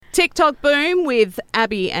TikTok boom with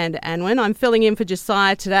Abby and Annwen. I'm filling in for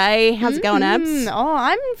Josiah today. How's it going, Abs? Oh,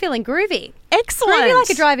 I'm feeling groovy. Excellent. Groovy like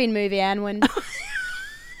a drive-in movie, Annwen.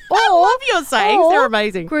 I love your sayings. They're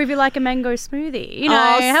amazing. Groovy like a mango smoothie. You know,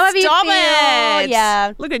 however you feel. It.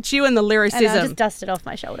 Yeah. Look at you and the lyricism. I just dust it off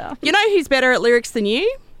my shoulder. You know who's better at lyrics than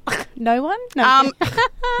you? No one? No.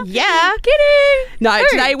 Yeah. Kidding. No, Who?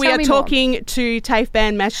 today we Tell are me talking to TAFE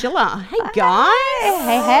band Mashilla. Hey, guys.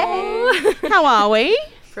 Hey. How are we?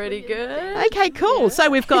 Pretty good. Okay, cool. Yeah. So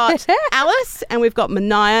we've got Alice and we've got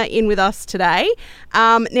Mania in with us today.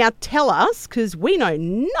 Now tell us, because we know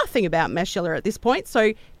nothing about Mashilla at this point,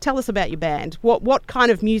 so tell us about your band. What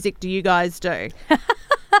kind of music do you guys do?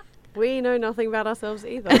 We know nothing about ourselves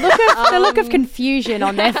either. The look of confusion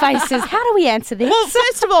on their faces. How do we answer this? Well,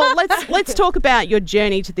 first of all, let's talk about your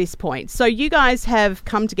journey to this point. So you guys have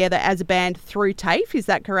come together as a band through TAFE, is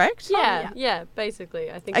that correct? Yeah, basically.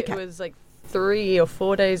 I think it was like 3 or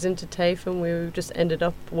 4 days into TAFE and we just ended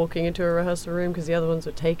up walking into a rehearsal room because the other ones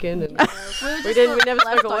were taken and we never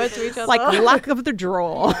spoke a word to each other. Like luck of the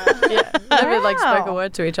draw. Never spoke a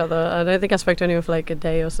word to each other. I don't think I spoke to anyone for like a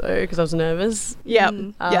day or so because I was nervous.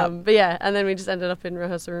 But yeah, and then we just ended up in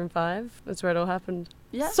rehearsal room 5. That's where it all happened.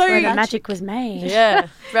 Yeah, so where the magic was made. Yeah,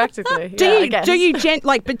 practically.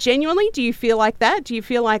 But genuinely, do you feel like that? Do you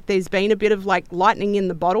feel like there's been a bit of like lightning in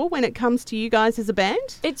the bottle when it comes to you guys as a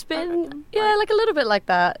band? It's been, like a little bit like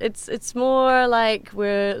that. It's more like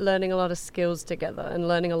we're learning a lot of skills together and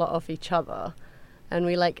learning a lot off each other. And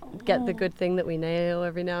we get the good thing that we nail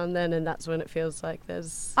every now and then, and that's when it feels like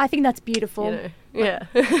there's... I think that's beautiful.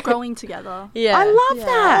 Growing together. Yeah. I love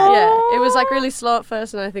that. Yeah, it was like really slow at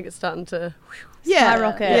first, and I think it's starting to...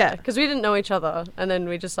 skyrocket. Yeah, because we didn't know each other, and then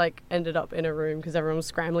we just ended up in a room because everyone was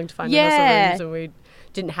scrambling to find rehearsal rooms, and we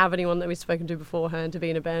didn't have anyone that we'd spoken to beforehand to be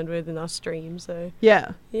in a band with in our stream. So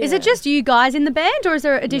Is it just you guys in the band, or is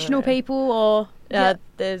there additional people, or...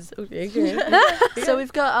 there's... So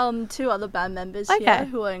we've got 2 other band members here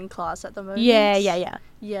who are in class at the moment. Yeah,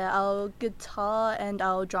 our guitar and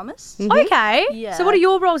our drummers. Okay. Yeah. So what are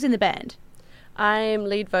your roles in the band? I'm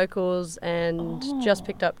lead vocals and just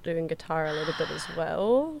picked up doing guitar a little bit as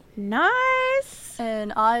well. Nice.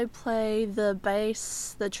 And I play the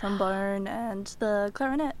bass, the trombone, and the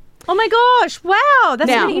clarinet. Oh my gosh, wow, that's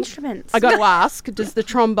many instruments. I got to ask, does the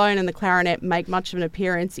trombone and the clarinet make much of an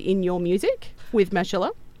appearance in your music with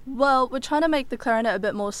Mashilla? Well, we're trying to make the clarinet a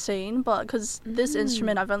bit more seen, but because this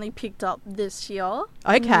instrument I've only picked up this year.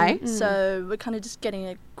 Okay. So we're kind of just getting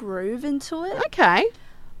a groove into it. Okay.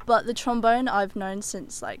 But the trombone I've known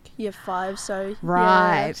since year 5, so...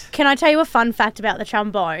 Right. Yeah. Can I tell you a fun fact about the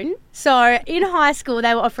trombone? So in high school,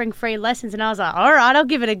 they were offering free lessons and I was like, all right, I'll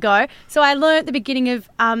give it a go. So I learnt the beginning of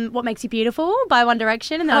What Makes You Beautiful by One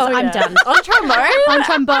Direction and then I was like, I'm done. On trombone? On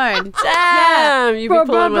trombone. Damn, you be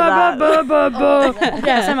pulling with that.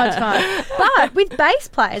 Yeah, so much fun. But with bass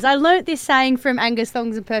players, I learnt this saying from Angus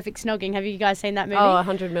Thongs and Perfect Snogging. Have you guys seen that movie? Oh,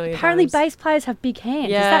 100 million Apparently times. bass players have big hands.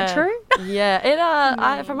 Is that true?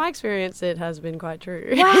 Yeah, from my experience, it has been quite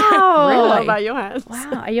true. Wow. Really? What about your hands?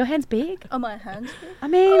 Wow. Are your hands big? Are my hands big? I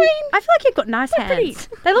mean, I feel like you've got nice hands.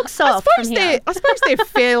 They look soft I suppose they're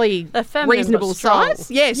fairly reasonable size.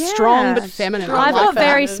 Yeah, strong but feminine. I've got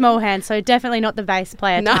very small hands, so definitely not the bass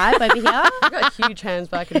player type over here. I've got huge hands,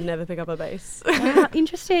 but I could never pick up a bass. Wow,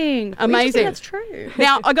 interesting. Amazing. That's true.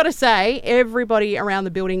 Now, I got to say, everybody around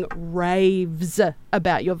the building raves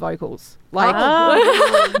about your vocals.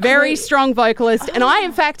 Very strong vocalist. And I,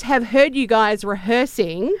 in fact, have heard you guys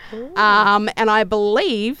rehearsing. And I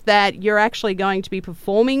believe that you're actually going to be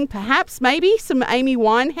performing perhaps maybe some Amy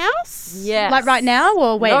Winehouse. Yes. Like right now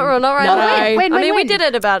or when? Not right now. When? We did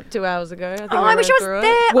it about 2 hours ago. I think I wish I was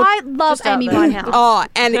there. Well, I love Amy Winehouse. Oh,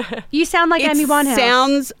 and you sound like Amy Winehouse. It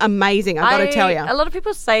sounds amazing, I've got to tell you. A lot of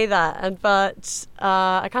people say that, but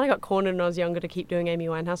I kind of got cornered when I was younger to keep doing Amy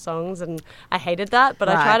Winehouse songs, and I hated that, but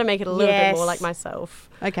I try to make it a little bit more like myself.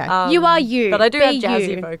 Okay. You are you. But I do have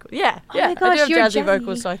jazzy vocals. Yeah. My gosh, I do have you're jazzy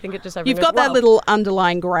vocals, so I think it just You've got that little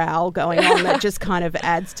underlying growl going on that just kind of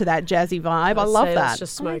adds to that jazzy vibe. I love that. That's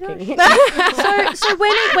just smoking. So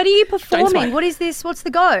when are you performing? What is this? What's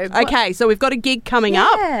the go? Okay, so we've got a gig coming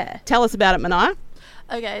up. Tell us about it, Mania.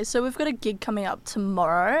 Okay, so we've got a gig coming up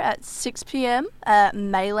tomorrow at 6 p.m. at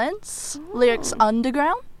Maylands, Lyrics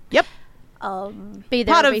Underground. Yep. Be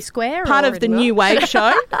there or be square? Part of the New Wave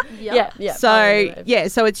show. Yeah.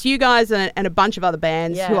 So it's you guys and a bunch of other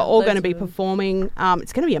bands who are all going to be performing.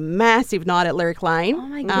 It's going to be a massive night at Lyric Lane. Oh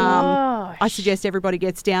my gosh. I suggest everybody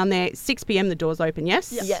gets down there. 6 p.m. the doors open,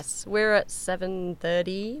 yes? Yes. We're at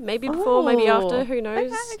 7:30, maybe before, maybe after, who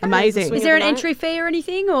knows. Okay. Amazing. Is there an entry fee or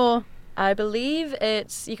anything or? I believe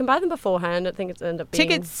you can buy them beforehand. I think it's end up being...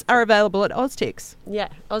 Tickets are available at Oztix. Yeah,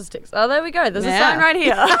 Oztix. Oh, there we go. There's a Yeah. sign right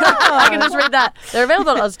here. I can just read that. They're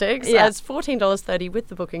available at Oztix. Yeah. It's $14.30 with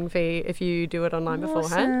the booking fee if you do it online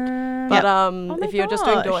beforehand. Awesome. But my if you're just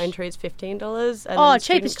doing door gosh. entry, it's $15. And Oh, then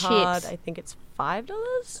cheap as student card, chips. I think it's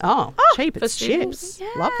 $5. Oh, cheap for as students.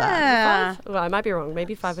 chips. Love that. Yeah. Well, I might be wrong.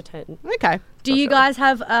 Maybe 5 or 10. Okay. Do you guys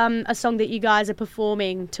have a song that you guys are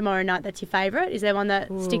performing tomorrow night that's your favourite? Is there one that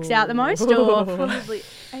sticks out the most? Or Probably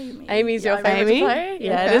Amy. Amy's your Yeah, favourite to Amy? play?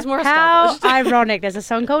 Yeah, Okay. it is more how established. ironic. There's a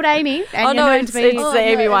song called Amy. And Oh, you're no, known it's to be... the Oh,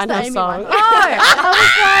 Amy no, it's the Winehouse Amy song. Winehouse. I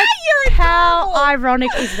was like, how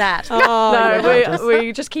ironic is that? Oh, you're gorgeous. No,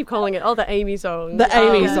 we just keep calling it, the Amy song. The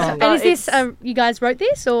Amy yeah. song. And is this, It's- you guys wrote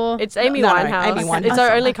this or? It's Amy No, Winehouse. Amy Winehouse. It's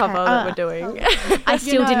our only Okay. cover that we're doing. I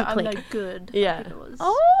still didn't I'm click. No Good. Yeah. I think it was.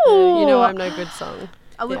 Oh. You know I'm no good song.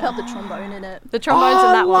 I whip out the trombone in it. The trombone's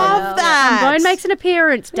in that one. love that. Trombone makes an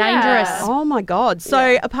appearance. Dangerous. Yeah. Oh my God.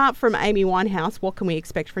 So Yeah. apart from Amy Winehouse, what can we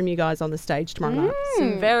expect from you guys on the stage tomorrow night?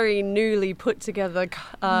 Some very newly put together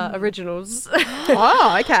originals.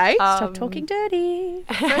 Oh, okay. Stop talking dirty.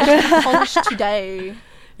 Fresh polished today.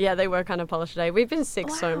 Yeah, they were kind of polished today. We've been sick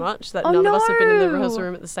so much that Oh, none of us have been in the no. rehearsal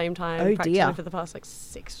room at the same time Oh, practicing dear. for the past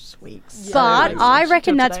 6 weeks. But So, I till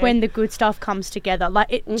reckon that's today. when the good stuff comes together. Like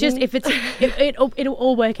it just if it's it'll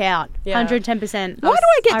all work out. Yeah. 110%. Why do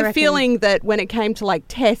I get the reckon. feeling that when it came to like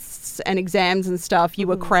tests and exams and stuff, you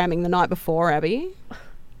were cramming the night before, Abby?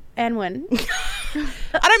 Annwen,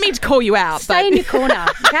 I don't mean to call you out, stay in your corner,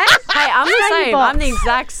 okay? Hey, I'm the Stay in your same. box. I'm the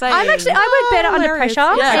exact same. I work better under hilarious.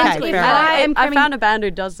 pressure. Yeah, Okay, And fair I am I coming found a band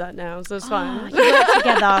who does that now, so it's fine.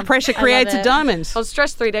 together. pressure creates a it. diamond. I was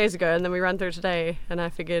stressed 3 days ago, and then we ran through today, and I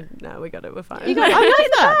figured, no, we got it. We're fine. I love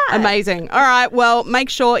that. Amazing. All right. Well, make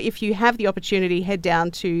sure if you have the opportunity, head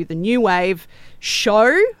down to the New Wave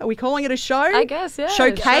show. Are we calling it a show? I guess, yeah.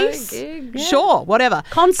 Showcase? Show, gig. Sure, whatever.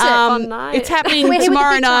 Concert. Fun night. It's happening We're here with the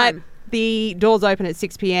tomorrow big night. time. The doors open at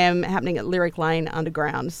 6 p.m, happening at Lyric Lane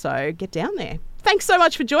Underground. So get down there. Thanks so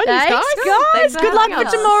much for joining us, Thanks, guys. guys. Thanks for Good luck having for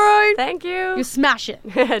us. tomorrow. Thank you. You smash it.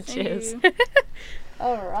 Cheers.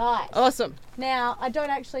 All right. Awesome. Now, I don't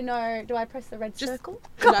actually know. Do I press the red circle?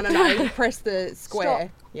 No. You press the square.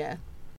 Stop. Yeah.